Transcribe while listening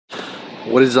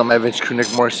What is up, my adventure crew? Nick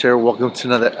Morris here. Welcome to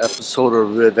another episode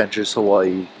of Adventures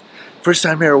Hawaii. First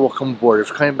time here, welcome aboard. If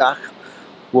you're coming back,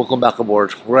 welcome back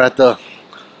aboard. We're at the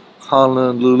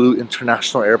Honolulu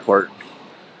International Airport.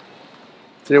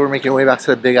 Today we're making our way back to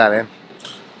the Big Island.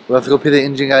 We'll have to go pay the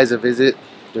engine guys a visit.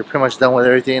 They're pretty much done with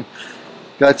everything.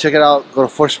 Gotta check it out. Go to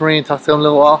Force Marine, talk to them a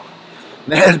little while,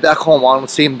 and then head back home on the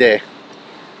same day.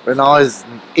 Right now it's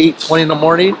 8:20 in the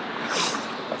morning.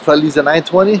 Our flight leaves at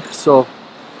 9:20, so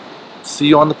see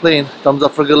you on the plane. Thumbs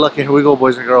up for good luck, and here we go,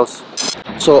 boys and girls.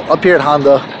 So up here at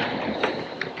Honda,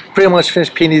 pretty much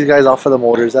finished paying these guys off for the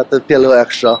motors. Had to pay a little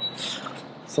extra.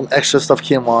 Some extra stuff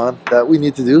came on that we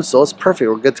need to do, so it's perfect.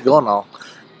 We're good to go now.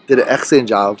 Did an excellent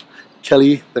job.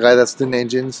 Kelly, the guy that's doing the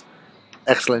engines,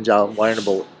 excellent job wiring the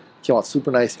boat. Came out super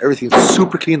nice. Everything's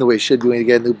super clean the way it should be when you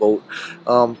get a new boat.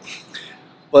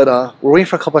 But we're waiting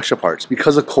for a couple extra parts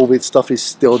because of COVID. Stuff is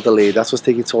still delayed. That's what's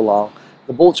taking so long.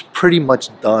 The boat's pretty much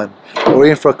done. We're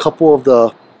waiting for a couple of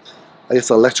the, I guess,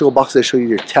 electrical boxes that show you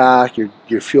your tack,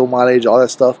 your fuel mileage, all that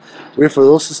stuff. We're waiting for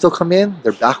those to still come in.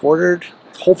 They're back ordered.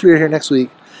 Hopefully they're here next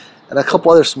week. And a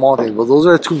couple other small things. But those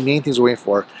are the two main things we're waiting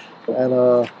for.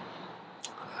 And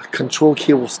control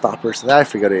cable stoppers. And I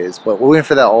forget what it is. But we're waiting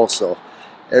for that also.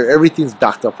 Everything's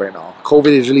backed up right now. COVID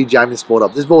is really jamming this boat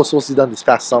up. This boat was supposed to be done this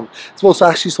past summer. This boat was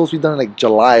actually supposed to be done in like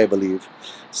July, I believe.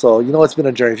 So, you know, it's been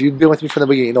a journey. If you've been with me from the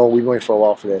beginning, you know we've been waiting for a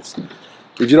while for this.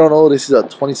 If you don't know, this is a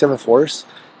 27 Force.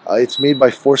 It's made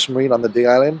by Force Marine on the Big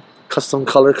Island. Custom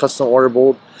color, custom order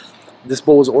boat. This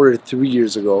boat was ordered 3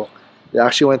 years ago. It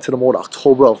actually went to the mold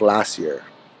October of last year.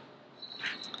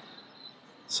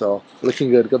 So, looking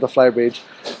good. Got the flyer bridge.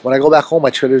 When I go back home,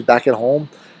 my trailer's back at home.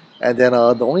 And then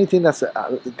the only thing that's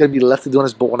going to be left to do on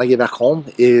this boat when I get back home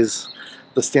is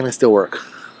the stainless steel work.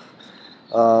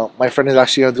 My friend is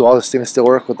actually going to do all the stainless steel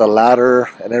work with the ladder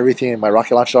and everything, and my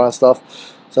rocket launcher and stuff.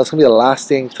 So that's going to be the last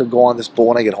thing to go on this boat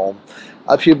when I get home.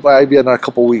 I'll be another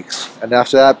couple weeks. And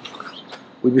after that,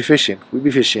 we'll be fishing. We'll be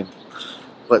fishing.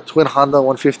 But twin Honda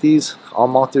 150s, all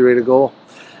mounted, ready to go.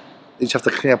 They just have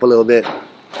to clean up a little bit.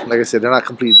 Like I said, they're not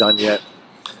completely done yet.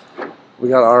 We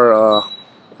got our...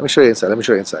 let me show you inside. Let me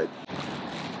show you inside.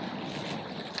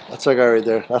 That's our guy right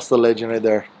there. That's the legend right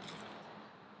there.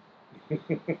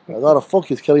 A lot of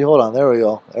focus, Kelly. Hold on. There we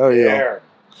go. There we go.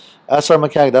 That's our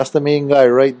mechanic. That's the main guy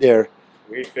right there.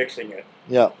 We're fixing it.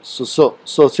 Yeah. So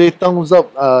say thumbs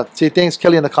up. Say thanks,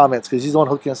 Kelly, in the comments because he's the one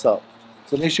hooking us up.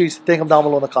 So make sure you thank him down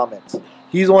below in the comments.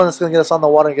 He's the one that's gonna get us on the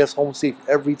water and get us home safe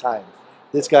every time.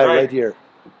 This guy right here.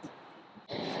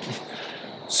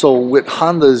 So with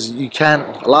Hondas, you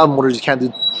can't. A lot of motors you can't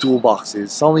do dual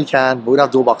boxes. Some we can, but we don't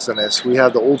have dual boxes on this. We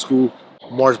have the old school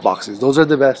Morse boxes. Those are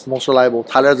the best, most reliable.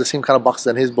 Tyler has the same kind of box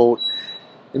on his boat.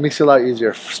 It makes it a lot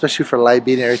easier, especially for light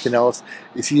baiting and everything else.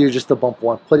 It's easier just to bump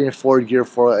one, put in forward gear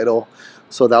for idle.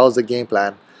 So that was the game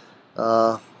plan.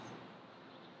 And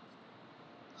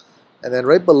then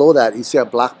right below that, you see a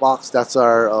black box. That's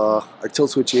our tilt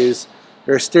switches.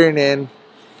 There's steering in.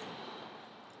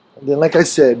 And then, like I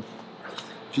said,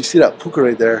 if you see that puka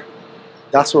right there,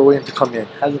 that's what we're waiting to come in.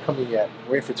 Hasn't come in yet.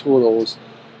 We're waiting for two of those.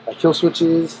 Our kill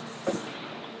switches.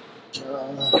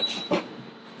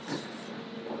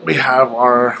 We have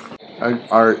our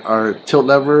tilt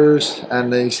levers,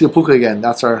 and then you see the puka again.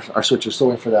 That's our switcher. Still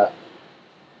waiting for that.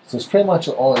 So it's pretty much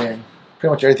all in.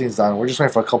 Pretty much everything's done. We're just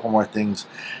waiting for a couple more things,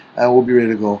 and we'll be ready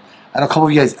to go. And a couple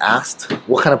of you guys asked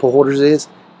what kind of pull holders it is.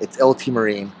 It's LT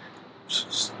Marine.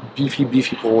 Beefy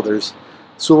pull holders.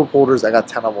 Silver pull holders. I got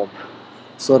 10 of them.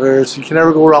 So you can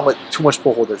never go wrong with too much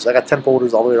pull holders. I got 10 pull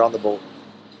holders all the way around the boat.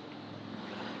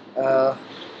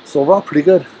 So overall, pretty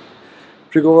good.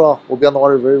 Pretty good overall. We'll be on the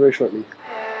water very, very shortly.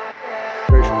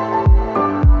 Very shortly.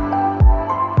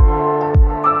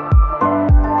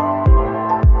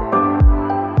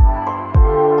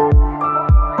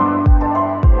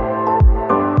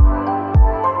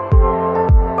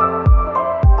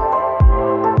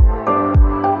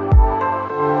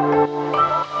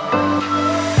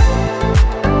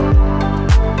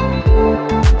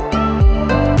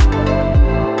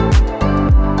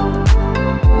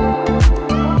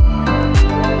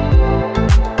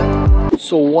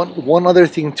 So one other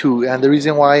thing too, and the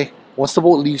reason why, once the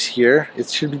boat leaves here, it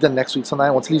should be done next week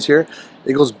sometime. Once it leaves here,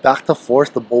 it goes back to Force,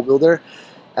 the boat builder,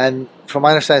 and from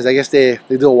my understanding, I guess they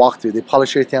do a walkthrough. They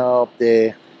polish everything up,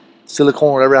 they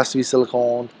silicone whatever has to be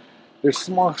silicone. There's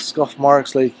small scuff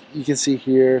marks like you can see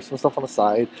here, some stuff on the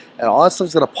side, and all that stuff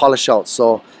is gonna polish out.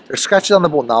 So there's scratches on the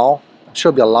boat now. I'm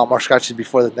sure there'll be a lot more scratches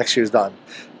before the next year is done,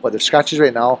 but there's scratches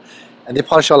right now, and they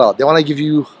polish all out. They want to give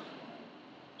you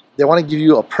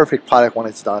a perfect product when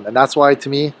it's done, and that's why, to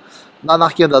me, not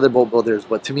knocking on the other boat builders,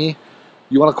 but to me,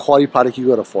 You want a quality product, you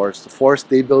go to Forrest. The Forrest,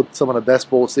 they build some of the best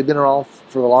boats. They've been around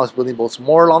for the longest building boats,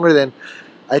 more longer than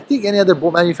I think any other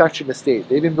boat manufacturer in the state.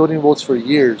 They've been building boats for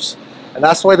years. And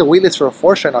that's why the wait list for a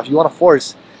Forrest right now, if you want a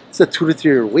Forrest, it's a 2 to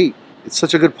 3 year wait. It's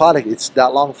such a good product. It's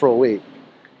that long for a wait.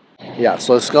 Yeah,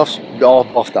 so the scuffs, they're all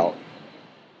buffed out.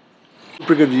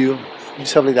 Super good view. You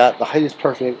stuff like that. The height is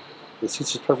perfect. The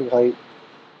seats is perfect height.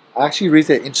 I actually raised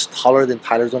it an inch taller than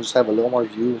Tyler's one, just to have a little more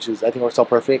view, which is, I think, works out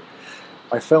perfect.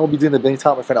 My friend will be doing the building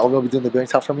top. My friend Elvin will be doing the building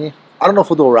top for me. I don't know if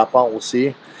we'll do a wrap on. We'll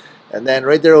see. And then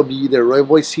right there will be either Roy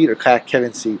Boy's seat or Kayak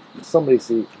Kevin's seat. Somebody's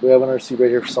seat. We have another seat right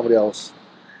here for somebody else.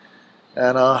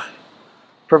 And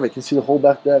perfect. You can see the whole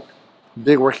back deck.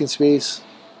 Big working space.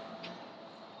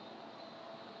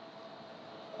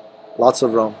 Lots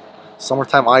of room.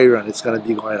 Summertime iron, it's going to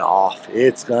be going off.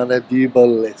 It's going to be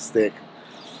ballistic.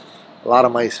 A lot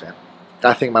of mice, man.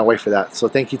 Gotta thank my wife for that. So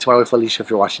thank you to my wife Alicia if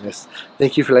you're watching this.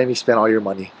 Thank you for letting me spend all your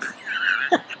money.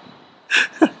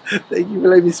 Thank you for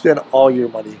letting me spend all your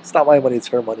money. It's not my money, it's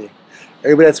her money.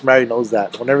 Everybody that's married knows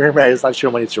that. Whenever you're married, it's not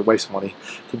your money, it's your wife's money.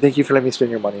 So thank you for letting me spend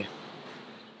your money.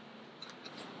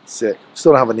 Sick.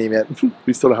 Still don't have a name yet.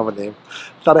 We still don't have a name.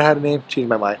 Thought I had a name, changed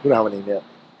my mind. We don't have a name yet.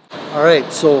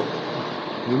 Alright, so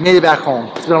we made it back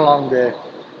home. It's been a long day.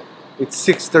 It's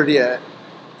 6:30.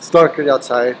 It's dark already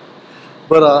outside.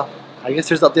 But I guess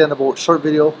there's an update on the boat. Short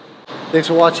video. Thanks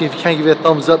for watching. If you can, give it a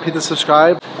thumbs up, hit the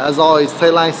subscribe. As always, tight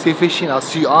line, stay fishing. I'll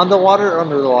see you on the water or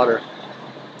under the water.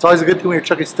 It's always a good thing when your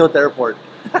truck is still at the airport.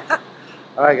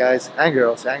 Alright guys, and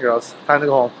girls, time to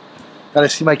go home. Gotta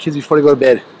see my kids before they go to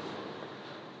bed.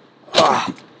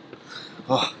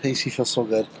 Oh, the AC feels so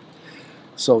good.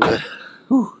 So good.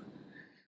 Whew.